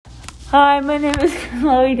Hi, my name is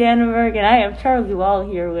Chloe Dannenberg, and I have Charlie Wall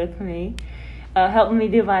here with me, helping me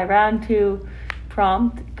do my round 2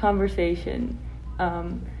 prompt conversation.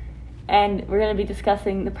 And we're going to be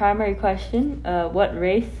discussing the primary question, what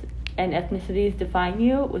race and ethnicities define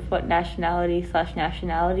you, with what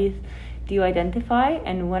nationality/nationalities do you identify,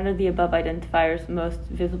 and when are the above identifiers most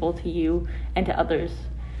visible to you and to others,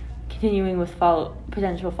 continuing with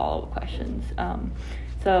potential follow-up questions.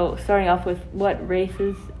 So starting off with what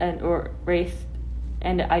races and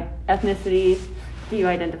ethnicities do you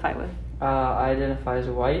identify with? I identify as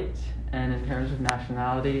white, and in terms of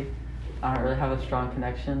nationality, I don't really have a strong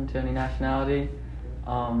connection to any nationality.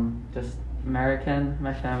 Just American.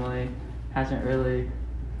 My family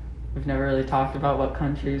we've never really talked about what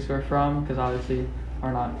countries we're from, because obviously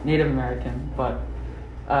we're not Native American, but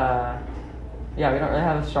we don't really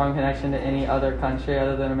have a strong connection to any other country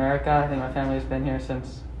other than America. I think my family's been here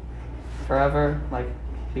since forever. Like,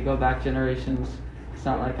 if you go back generations, it's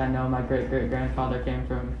not like I know my great-great-grandfather came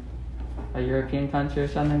from a European country or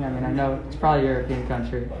something. I mean, I know it's probably a European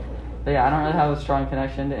country. But yeah, I don't really have a strong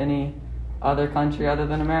connection to any other country other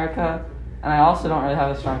than America. And I also don't really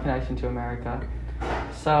have a strong connection to America.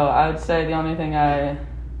 So I would say the only thing I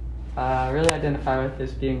really identify with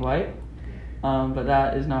is being white. But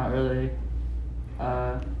that is not really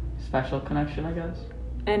special connection, I guess.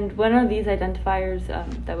 And when are these identifiers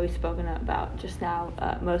that we've spoken about just now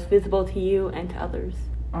most visible to you and to others?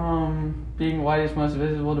 Being white is most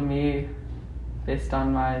visible to me based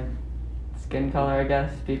on my skin color, I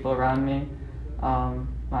guess. People around me.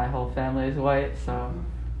 My whole family is white, so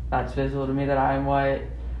that's visible to me that I am white.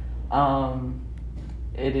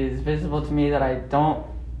 It is visible to me that I don't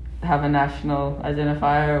have a national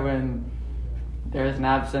identifier when there is an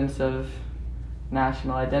absence of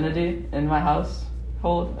national identity in my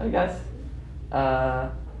household, I guess.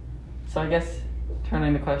 So I guess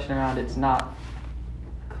turning the question around, it's not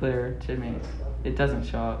clear to me. It doesn't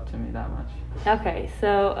show up to me that much. Okay,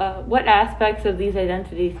 so what aspects of these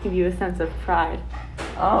identities give you a sense of pride?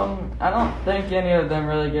 I don't think any of them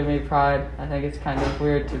really give me pride. I think it's kind of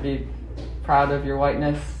weird to be proud of your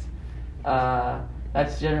whiteness.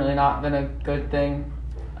 That's generally not been a good thing.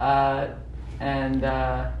 And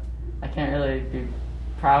I can't really be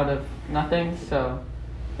proud of nothing, so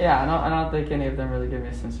yeah, I don't think any of them really give me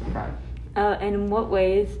a sense of pride. And in what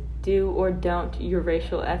ways do or don't your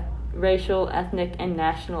racial, ethnic, and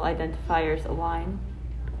national identifiers align?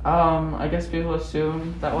 I guess people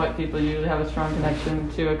assume that white people usually have a strong connection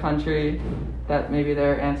to a country that maybe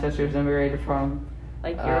their ancestors immigrated from.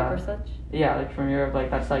 Like Europe or such? Yeah, like from Europe. Like,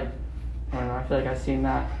 that's like, I don't know, I feel like I've seen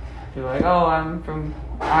that. People are like, oh, I'm from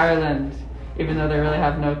Ireland, even though they really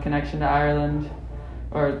have no connection to Ireland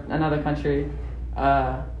or another country.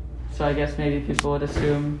 So I guess maybe people would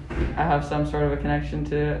assume I have some sort of a connection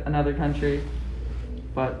to another country,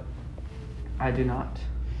 but I do not.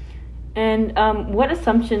 And what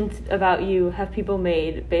assumptions about you have people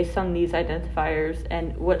made based on these identifiers,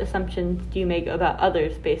 and what assumptions do you make about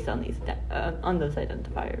others based on those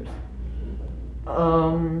identifiers?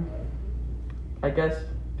 I guess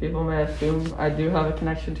people may assume I do have a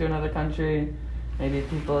connection to another country. Maybe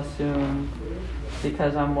people assume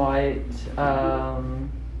because I'm white,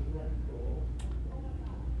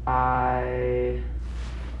 I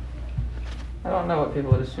don't know what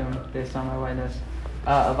people would assume based on my whiteness.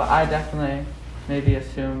 But I definitely maybe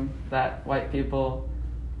assume that white people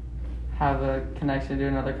have a connection to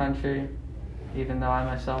another country, even though I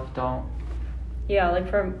myself don't. Yeah,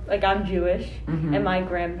 I'm Jewish, Mm-hmm. and my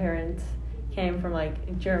grandparents came from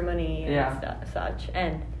Germany and such,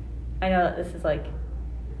 and I know that this is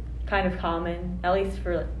kind of common, at least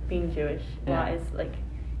for being Jewish wise.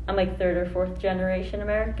 I'm 3rd or 4th generation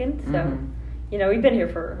American, so Mm-hmm. We've been here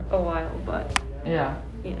for a while, but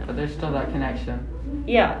but there's still that connection.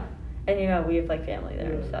 Yeah, and we have family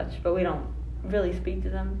there and such, but we don't really speak to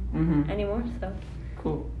them anymore. So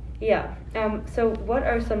cool. Yeah. So what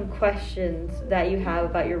are some questions that you have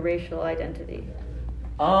about your racial identity?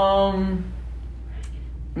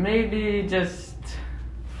 Maybe just,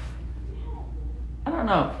 I don't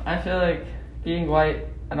know. I feel like being white,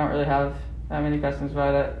 I don't really have that many questions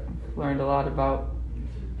about it. I've learned a lot about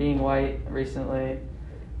being white recently.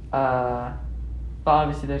 But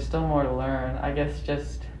obviously there's still more to learn. I guess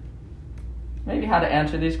just maybe how to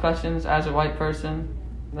answer these questions as a white person.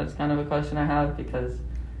 That's kind of a question I have, because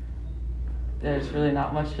there's really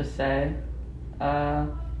not much to say.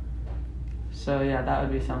 So yeah, that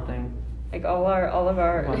would be something. All of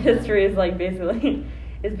our history is basically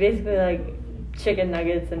chicken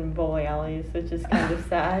nuggets and bowling alleys, which is kind of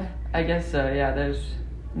sad. I guess so, yeah, there's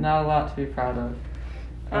not a lot to be proud of.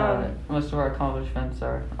 Most of our accomplishments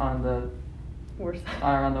are on the worst.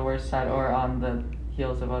 Are on the worst side, or on the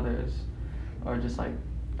heels of others, or just like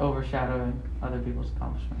overshadowing other people's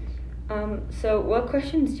accomplishments. So what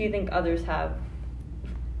questions do you think others have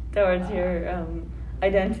towards your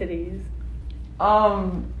identities?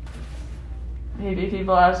 Maybe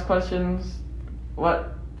people ask questions.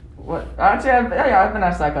 What? Actually, I've been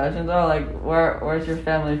asked that question though. Like, where's your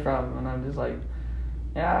family from? And I'm just like,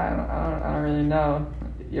 yeah, I don't really know.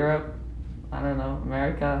 Europe, I don't know,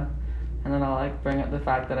 America, and then I'll like bring up the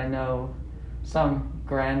fact that I know some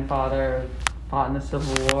grandfather fought in the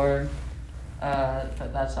Civil War.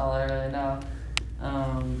 But that's all I really know.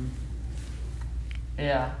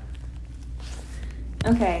 Yeah.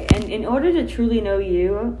 Okay, and in order to truly know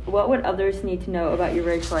you, what would others need to know about your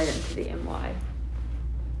racial identity and why?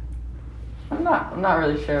 I'm not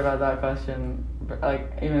really sure about that question.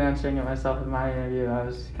 Like, even answering it myself in my interview, I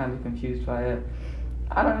was kind of confused by it.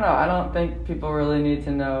 I don't know. I don't think people really need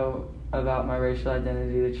to know about my racial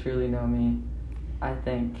identity to truly know me. I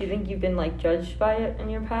think. Do you think you've been like judged by it in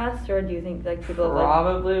your past, or do you think like people have,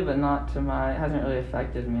 probably, but not to my. It hasn't really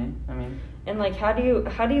affected me. I mean. And like, how do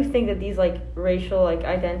you think that these like racial like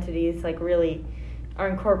identities like really are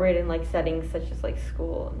incorporated in like settings such as like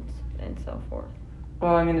school and so forth?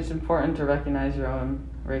 Well, I mean, it's important to recognize your own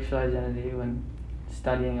racial identity when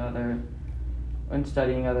studying other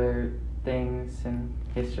things in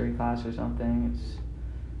history class or something.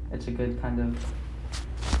 It's a good kind of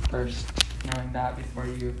first knowing that before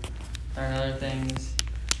you learn other things.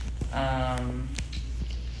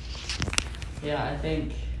 Yeah, I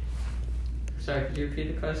think. Sorry, could you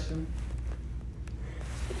repeat the question?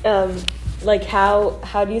 Like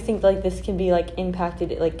how do you think like this can be like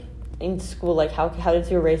impacted like in school? Like how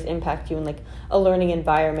does your race impact you in like a learning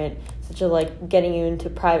environment, such as like getting you into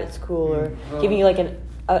private school or giving you like an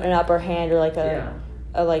upper hand or like a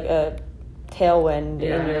tailwind?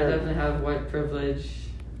 Yeah, I definitely have white privilege.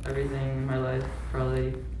 Everything in my life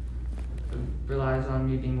probably relies on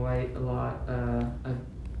me being white a lot. I've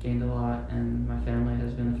gained a lot, and my family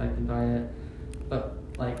has been affected by it. But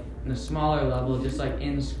like in a smaller level, just like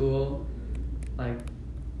in school, like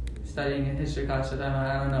studying a history class, I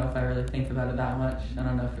don't know if I really think about it that much. I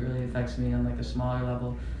don't know if it really affects me on like a smaller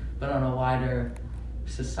level, but on a wider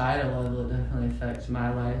societal level, it definitely affects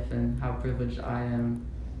my life and how privileged I am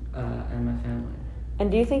and my family.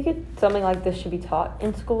 And do you think something like this should be taught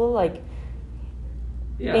in school, like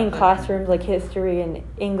in classrooms, like history and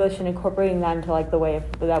English, and incorporating that into like the way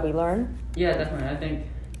that we learn? Yeah, definitely. I think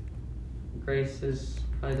Grace has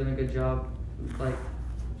probably done a good job, like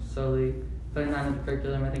slowly putting that in the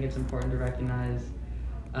curriculum. I think it's important to recognize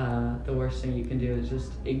the worst thing you can do is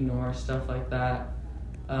just ignore stuff like that.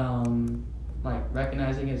 Like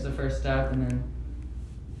recognizing it's the first step, and then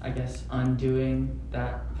I guess undoing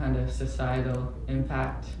that kind of societal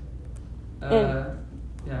impact. Yeah.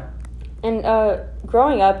 And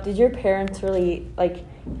growing up, did your parents really like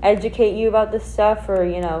educate you about this stuff, or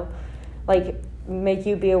like make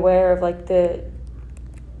you be aware of like the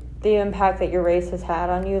impact that your race has had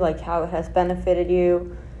on you, like how it has benefited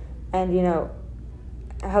you, and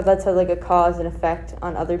how that's had like a cause and effect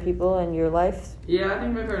on other people in your life? Yeah, I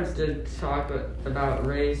think my parents did talk about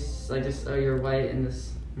race, like just you're white in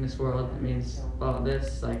this world, it means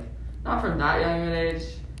this, like not from that young of an age,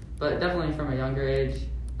 but definitely from a younger age.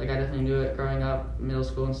 Like I definitely knew it growing up, middle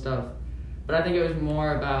school and stuff. But I think it was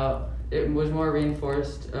more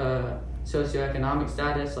reinforced socioeconomic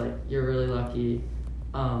status, like you're really lucky.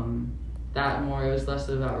 That more, it was less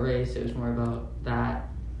about race, it was more about that.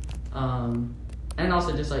 And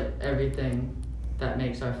also just like everything that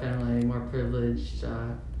makes our family more privileged.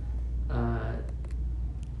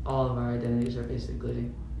 All of our identities are basically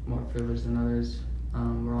more privileged than others.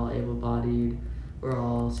 We're all able-bodied, we're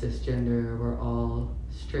all cisgender, we're all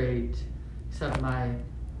straight, except my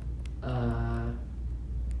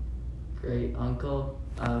great uncle.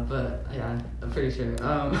 But yeah, I'm pretty sure.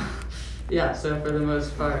 Yeah, so for the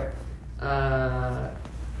most part,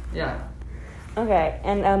 yeah. Okay,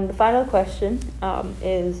 and the final question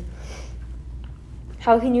is,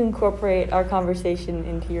 how can you incorporate our conversation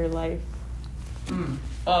into your life?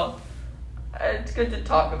 Well, it's good to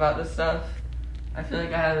talk about this stuff. I feel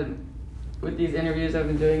like I haven't, with these interviews I've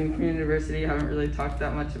been doing in community university, I haven't really talked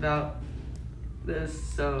that much about this,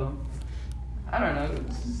 so I don't know,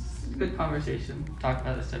 it's a good conversation, talk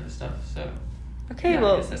about this type of stuff, so okay, yeah,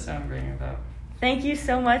 well, I guess that's what I'm bringing about. Thank you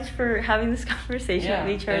so much for having this conversation with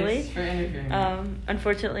me, Charlie. Thanks for interviewing me.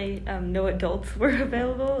 Unfortunately, no adults were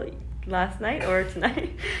available last night or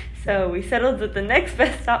tonight, so we settled with the next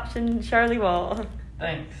best option, Charlie Wall.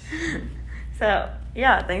 Thanks. So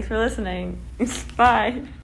yeah, thanks for listening. Bye.